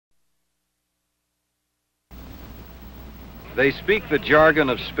They speak the jargon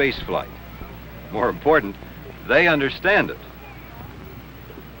of spaceflight. More important, they understand it.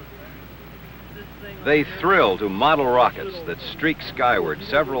 They thrill to model rockets that streak skyward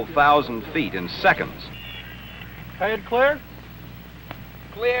several thousand feet in seconds. Head clear?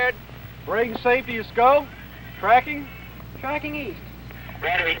 Cleared. Braking safety is go. Tracking? Tracking east.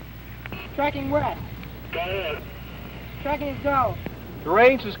 Ready. Tracking west. Go. Tracking is go. The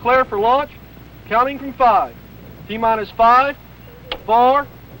range is clear for launch. Counting from 5. T-minus 5, 4,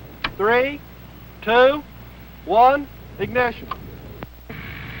 3, 2, 1, ignition.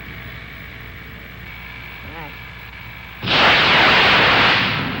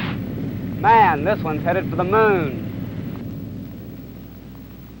 Man, this one's headed for the moon.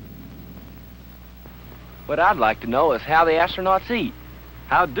 What I'd like to know is how the astronauts eat.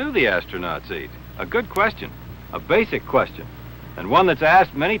 How do the astronauts eat? A good question, a basic question, and one that's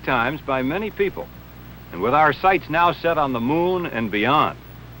asked many times by many people. And with our sights now set on the moon and beyond,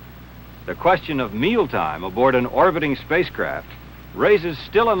 the question of mealtime aboard an orbiting spacecraft raises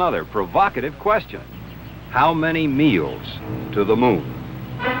still another provocative question. How many meals to the moon?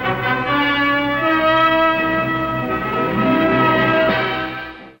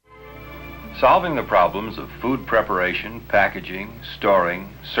 Solving the problems of food preparation, packaging, storing,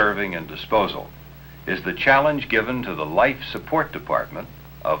 serving, and disposal is the challenge given to the Life Support Department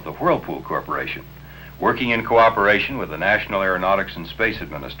of the Whirlpool Corporation, working in cooperation with the National Aeronautics and Space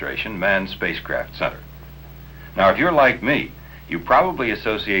Administration Manned Spacecraft Center. Now, if you're like me, you probably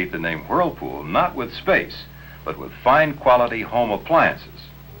associate the name Whirlpool not with space, but with fine quality home appliances.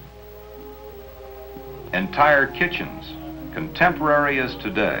 Entire kitchens, contemporary as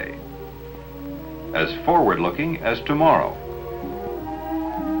today, as forward-looking as tomorrow.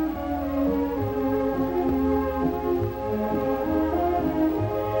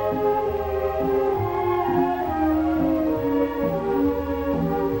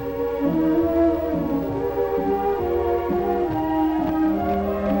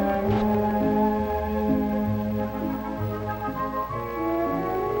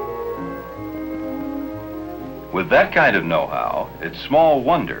 With that kind of know-how, it's small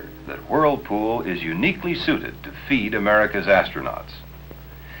wonder that Whirlpool is uniquely suited to feed America's astronauts.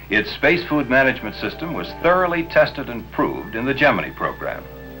 Its space food management system was thoroughly tested and proved in the Gemini program,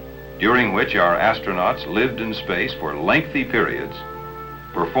 during which our astronauts lived in space for lengthy periods,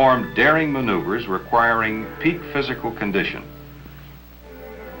 performed daring maneuvers requiring peak physical condition,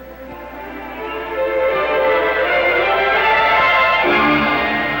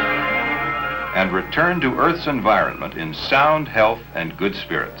 and returned to Earth's environment in sound health and good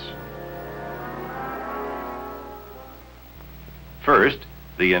spirits. First,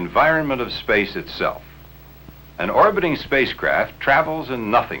 the environment of space itself. An orbiting spacecraft travels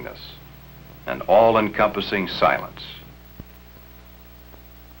in nothingness, an all-encompassing silence.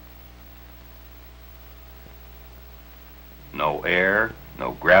 No air,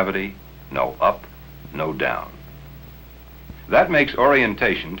 no gravity, no up, no down. That makes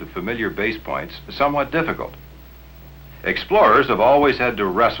orientation to familiar base points somewhat difficult. Explorers have always had to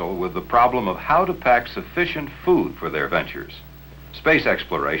wrestle with the problem of how to pack sufficient food for their ventures. Space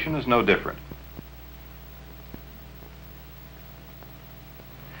exploration is no different.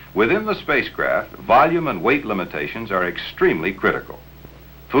 Within the spacecraft, volume and weight limitations are extremely critical.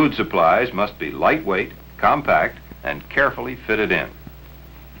 Food supplies must be lightweight, compact, and carefully fitted in.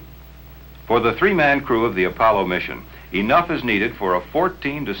 For the 3-man crew of the Apollo mission, enough is needed for a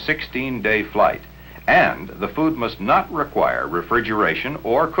 14 to 16-day flight, and the food must not require refrigeration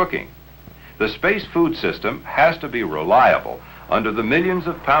or cooking. The space food system has to be reliable under the millions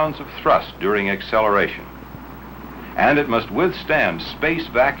of pounds of thrust during acceleration. And it must withstand space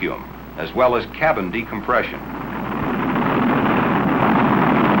vacuum as well as cabin decompression.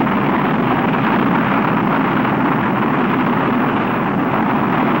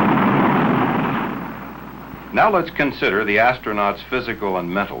 Now let's consider the astronaut's physical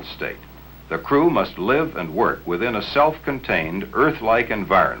and mental state. The crew must live and work within a self-contained, Earth-like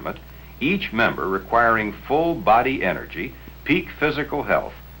environment, each member requiring full body energy, peak physical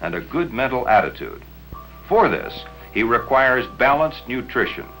health, and a good mental attitude. For this, he requires balanced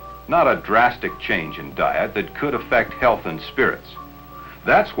nutrition, not a drastic change in diet that could affect health and spirits.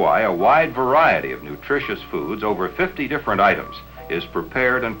 That's why a wide variety of nutritious foods, over 50 different items, is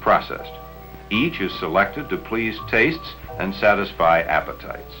prepared and processed. Each is selected to please tastes and satisfy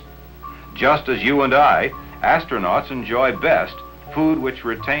appetites. Just as you and I, astronauts enjoy best food which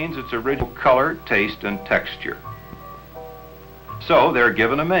retains its original color, taste, and texture. So they're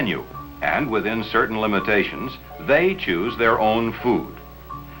given a menu, and within certain limitations, they choose their own food.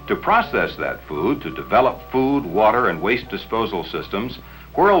 To process that food, to develop food, water, and waste disposal systems,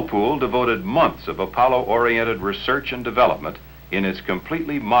 Whirlpool devoted months of Apollo-oriented research and development in its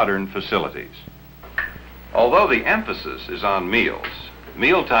completely modern facilities. Although the emphasis is on meals,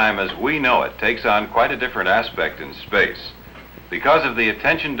 mealtime as we know it takes on quite a different aspect in space. Because of the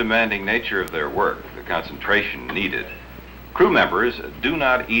attention-demanding nature of their work, the concentration needed, crew members do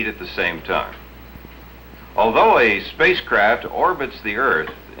not eat at the same time. Although a spacecraft orbits the Earth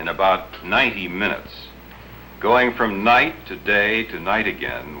in about 90 minutes, going from night to day to night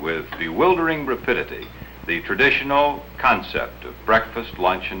again with bewildering rapidity, the traditional concept of breakfast,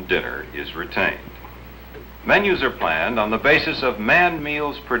 lunch, and dinner is retained. Menus are planned on the basis of manned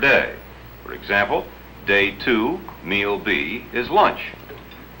meals per day. For example, Day 2, Meal B, is lunch,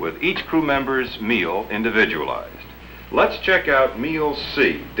 with each crew member's meal individualized. Let's check out Meal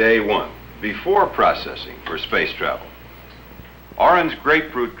C, Day 1, before processing for space travel. Orange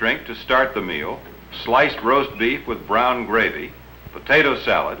grapefruit drink to start the meal, sliced roast beef with brown gravy, potato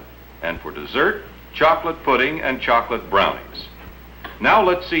salad, and for dessert, chocolate pudding and chocolate brownies. Now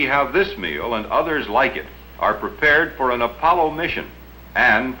let's see how this meal and others like it are prepared for an Apollo mission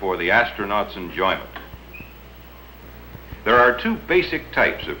and for the astronauts' enjoyment. There are two basic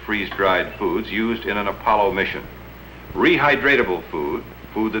types of freeze-dried foods used in an Apollo mission. Rehydratable food,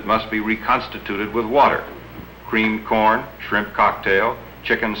 food that must be reconstituted with water. Creamed corn, shrimp cocktail,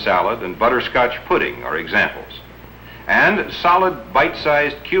 chicken salad, and butterscotch pudding are examples. And solid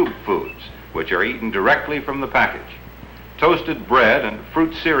bite-sized cube foods, which are eaten directly from the package. Toasted bread and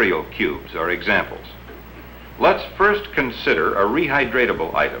fruit cereal cubes are examples. Let's first consider a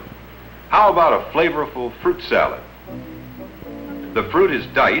rehydratable item. How about a flavorful fruit salad? The fruit is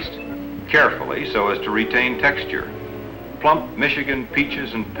diced carefully so as to retain texture. Plump Michigan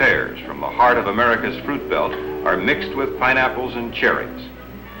peaches and pears from the heart of America's fruit belt are mixed with pineapples and cherries.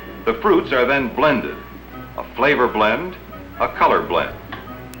 The fruits are then blended, a flavor blend, a color blend.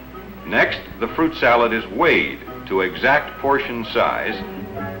 Next, the fruit salad is weighed to exact portion size,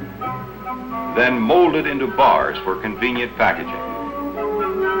 then molded into bars for convenient packaging.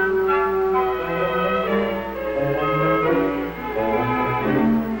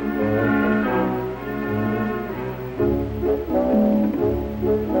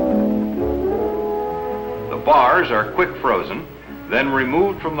 The bars are quick frozen, then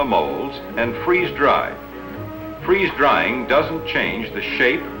removed from the molds and freeze dried. Freeze drying doesn't change the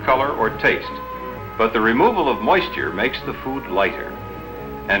shape, color, or taste, but the removal of moisture makes the food lighter.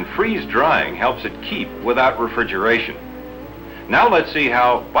 And freeze drying helps it keep without refrigeration. Now let's see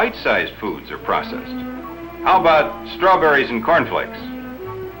how bite-sized foods are processed. How about strawberries and cornflakes?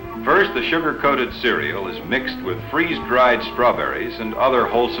 First, the sugar-coated cereal is mixed with freeze-dried strawberries and other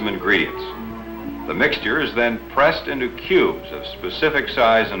wholesome ingredients. The mixture is then pressed into cubes of specific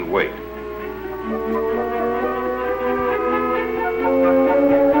size and weight.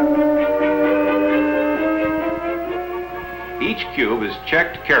 Each cube is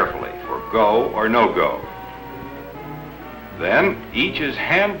checked carefully for go or no go. Then each is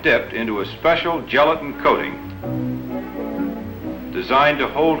hand dipped into a special gelatin coating designed to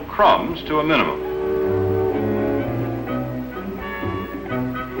hold crumbs to a minimum.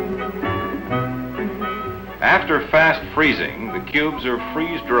 After fast freezing, the cubes are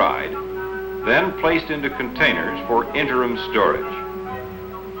freeze-dried, then placed into containers for interim storage.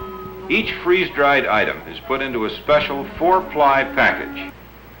 Each freeze-dried item is put into a special 4-ply package.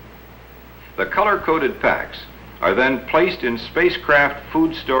 The color-coded packs are then placed in spacecraft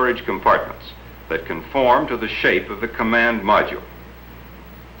food storage compartments that conform to the shape of the command module.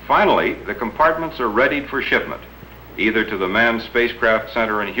 Finally, the compartments are readied for shipment, either to the Manned Spacecraft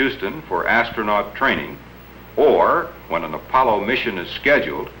Center in Houston for astronaut training, or, when an Apollo mission is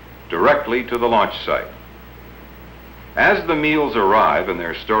scheduled, directly to the launch site. As the meals arrive in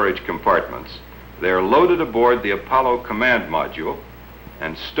their storage compartments, they are loaded aboard the Apollo command module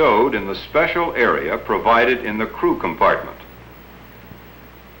and stowed in the special area provided in the crew compartment.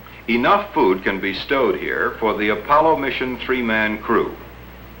 Enough food can be stowed here for the Apollo mission 3-man crew.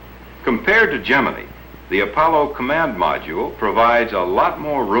 Compared to Gemini, the Apollo command module provides a lot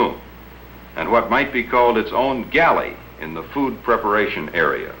more room and what might be called its own galley in the food preparation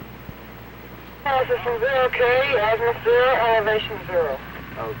area. System 0K, azimuth 0, elevation 0.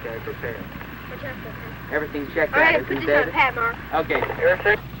 Okay, prepared. Adjusted. Everything's checked All out. right, put Everything's this on ready? pat, Mark. Okay.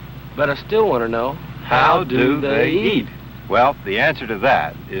 Everything? But I still want to know, how do they eat? Well, the answer to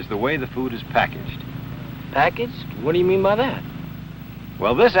that is the way the food is packaged. Packaged? What do you mean by that?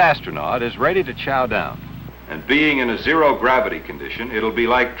 Well, this astronaut is ready to chow down. And being in a zero-gravity condition, it'll be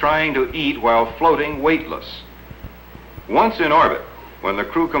like trying to eat while floating weightless. Once in orbit, when the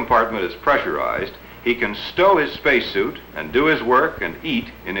crew compartment is pressurized, he can stow his spacesuit and do his work and eat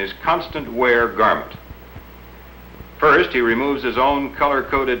in his constant wear garment. First, he removes his own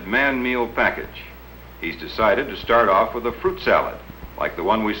color-coded man meal package. He's decided to start off with a fruit salad, like the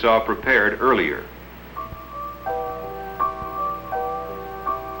one we saw prepared earlier.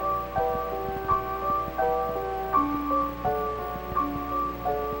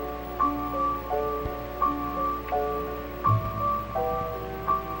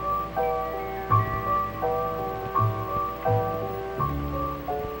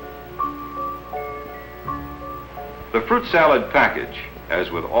 The fruit salad package, as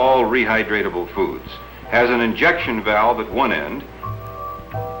with all rehydratable foods, has an injection valve at one end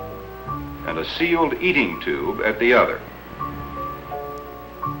and a sealed eating tube at the other.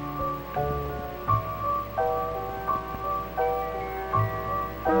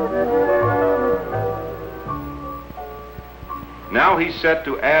 Now he's set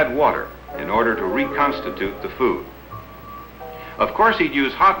to add water in order to reconstitute the food. Of course, he'd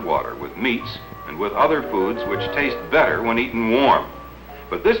use hot water with meats and with other foods which taste better when eaten warm.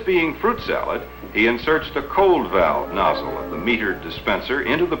 But this being fruit salad, he inserts the cold valve nozzle of the metered dispenser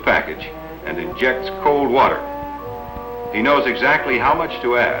into the package and injects cold water. He knows exactly how much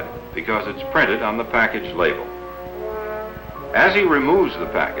to add because it's printed on the package label. As he removes the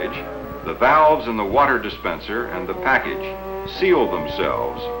package, the valves in the water dispenser and the package seal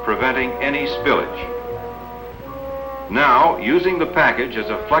themselves, preventing any spillage. Now, using the package as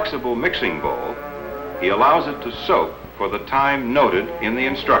a flexible mixing bowl, he allows it to soak for the time noted in the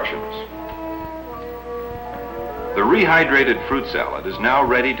instructions. The rehydrated fruit salad is now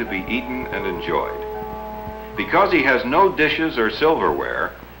ready to be eaten and enjoyed. Because he has no dishes or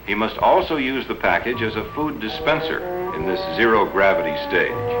silverware, he must also use the package as a food dispenser in this zero-gravity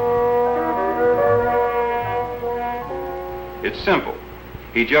stage. It's simple.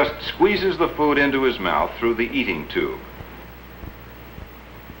 He just squeezes the food into his mouth through the eating tube.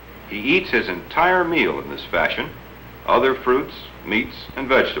 He eats his entire meal in this fashion, other fruits, meats, and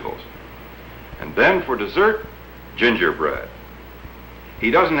vegetables. And then for dessert, gingerbread.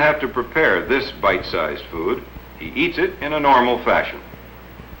 He doesn't have to prepare this bite-sized food. He eats it in a normal fashion.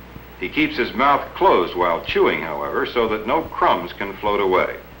 He keeps his mouth closed while chewing, however, so that no crumbs can float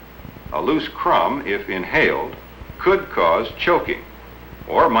away. A loose crumb, if inhaled, could cause choking,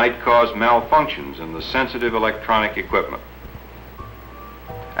 or might cause malfunctions in the sensitive electronic equipment.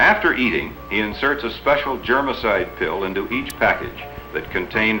 After eating, he inserts a special germicide pill into each package that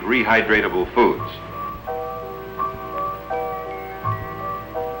contained rehydratable foods.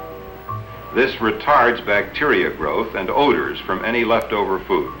 This retards bacteria growth and odors from any leftover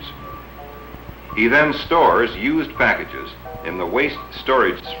foods. He then stores used packages in the waste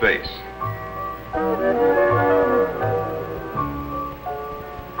storage space.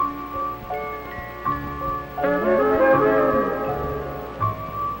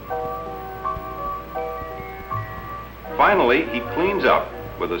 Finally, he cleans up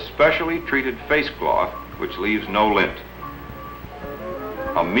with a specially treated face cloth which leaves no lint.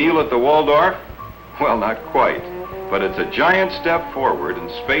 A meal at the Waldorf? Well, not quite, but it's a giant step forward in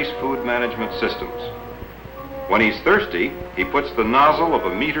space food management systems. When he's thirsty, he puts the nozzle of a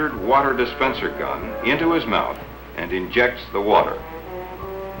metered water dispenser gun into his mouth and injects the water.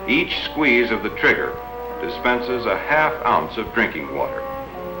 Each squeeze of the trigger dispenses a half ounce of drinking water.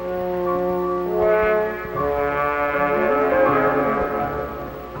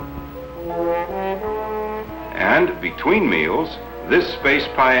 And between meals, this space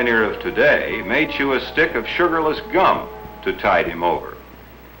pioneer of today may chew a stick of sugarless gum to tide him over.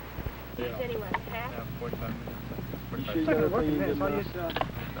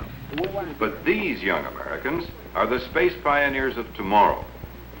 But these young Americans are the space pioneers of tomorrow,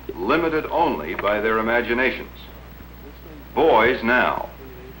 limited only by their imaginations. Boys now,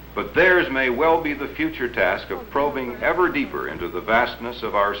 but theirs may well be the future task of probing ever deeper into the vastness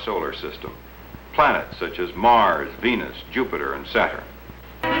of our solar system. Planets such as Mars, Venus, Jupiter, and Saturn.